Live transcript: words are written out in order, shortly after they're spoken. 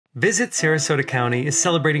Visit Sarasota County is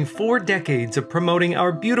celebrating 4 decades of promoting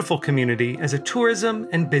our beautiful community as a tourism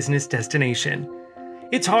and business destination.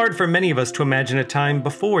 It's hard for many of us to imagine a time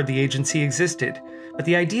before the agency existed, but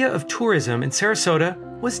the idea of tourism in Sarasota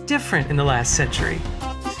was different in the last century.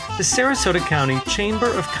 The Sarasota County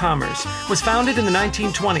Chamber of Commerce was founded in the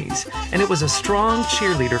 1920s, and it was a strong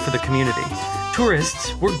cheerleader for the community.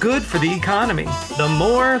 Tourists were good for the economy. The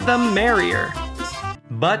more, the merrier.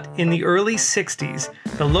 But in the early 60s,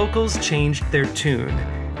 the locals changed their tune.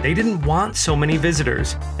 They didn't want so many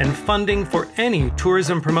visitors, and funding for any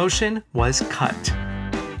tourism promotion was cut.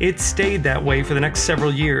 It stayed that way for the next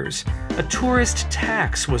several years. A tourist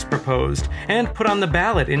tax was proposed and put on the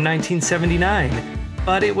ballot in 1979,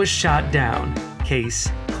 but it was shot down. Case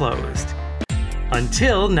closed.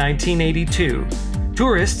 Until 1982.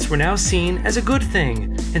 Tourists were now seen as a good thing,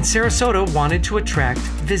 and Sarasota wanted to attract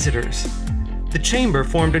visitors. The Chamber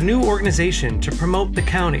formed a new organization to promote the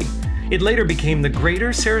county. It later became the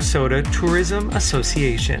Greater Sarasota Tourism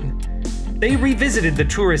Association. They revisited the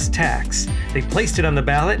tourist tax. They placed it on the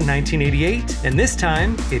ballot in 1988, and this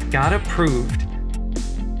time it got approved.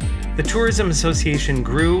 The Tourism Association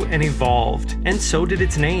grew and evolved, and so did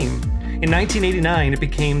its name. In 1989, it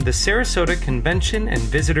became the Sarasota Convention and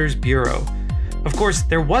Visitors Bureau. Of course,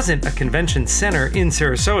 there wasn't a convention center in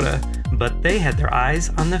Sarasota, but they had their eyes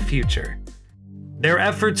on the future. Their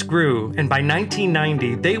efforts grew, and by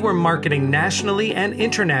 1990, they were marketing nationally and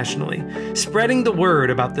internationally, spreading the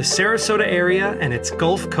word about the Sarasota area and its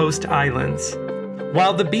Gulf Coast islands.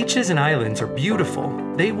 While the beaches and islands are beautiful,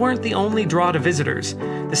 they weren't the only draw to visitors.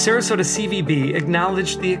 The Sarasota CVB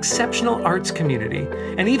acknowledged the exceptional arts community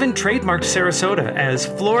and even trademarked Sarasota as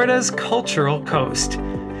Florida's cultural coast.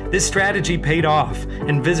 This strategy paid off,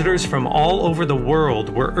 and visitors from all over the world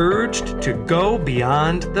were urged to go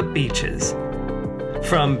beyond the beaches.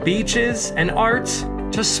 From beaches and arts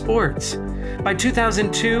to sports. By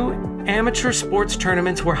 2002, amateur sports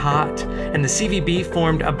tournaments were hot, and the CVB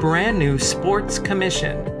formed a brand new sports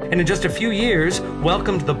commission. And in just a few years,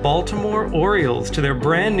 welcomed the Baltimore Orioles to their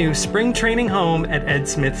brand new spring training home at Ed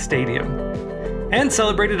Smith Stadium. And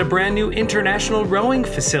celebrated a brand new international rowing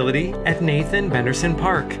facility at Nathan Benderson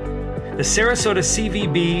Park. The Sarasota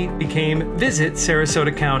CVB became Visit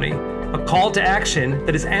Sarasota County, a call to action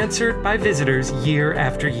that is answered by visitors year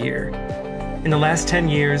after year. In the last 10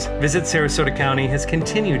 years, Visit Sarasota County has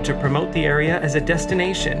continued to promote the area as a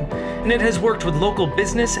destination, and it has worked with local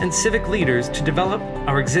business and civic leaders to develop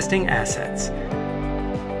our existing assets.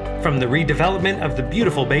 From the redevelopment of the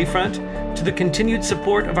beautiful Bayfront, to the continued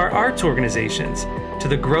support of our arts organizations, to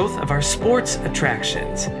the growth of our sports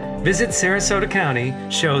attractions, Visit Sarasota County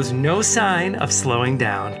shows no sign of slowing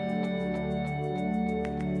down.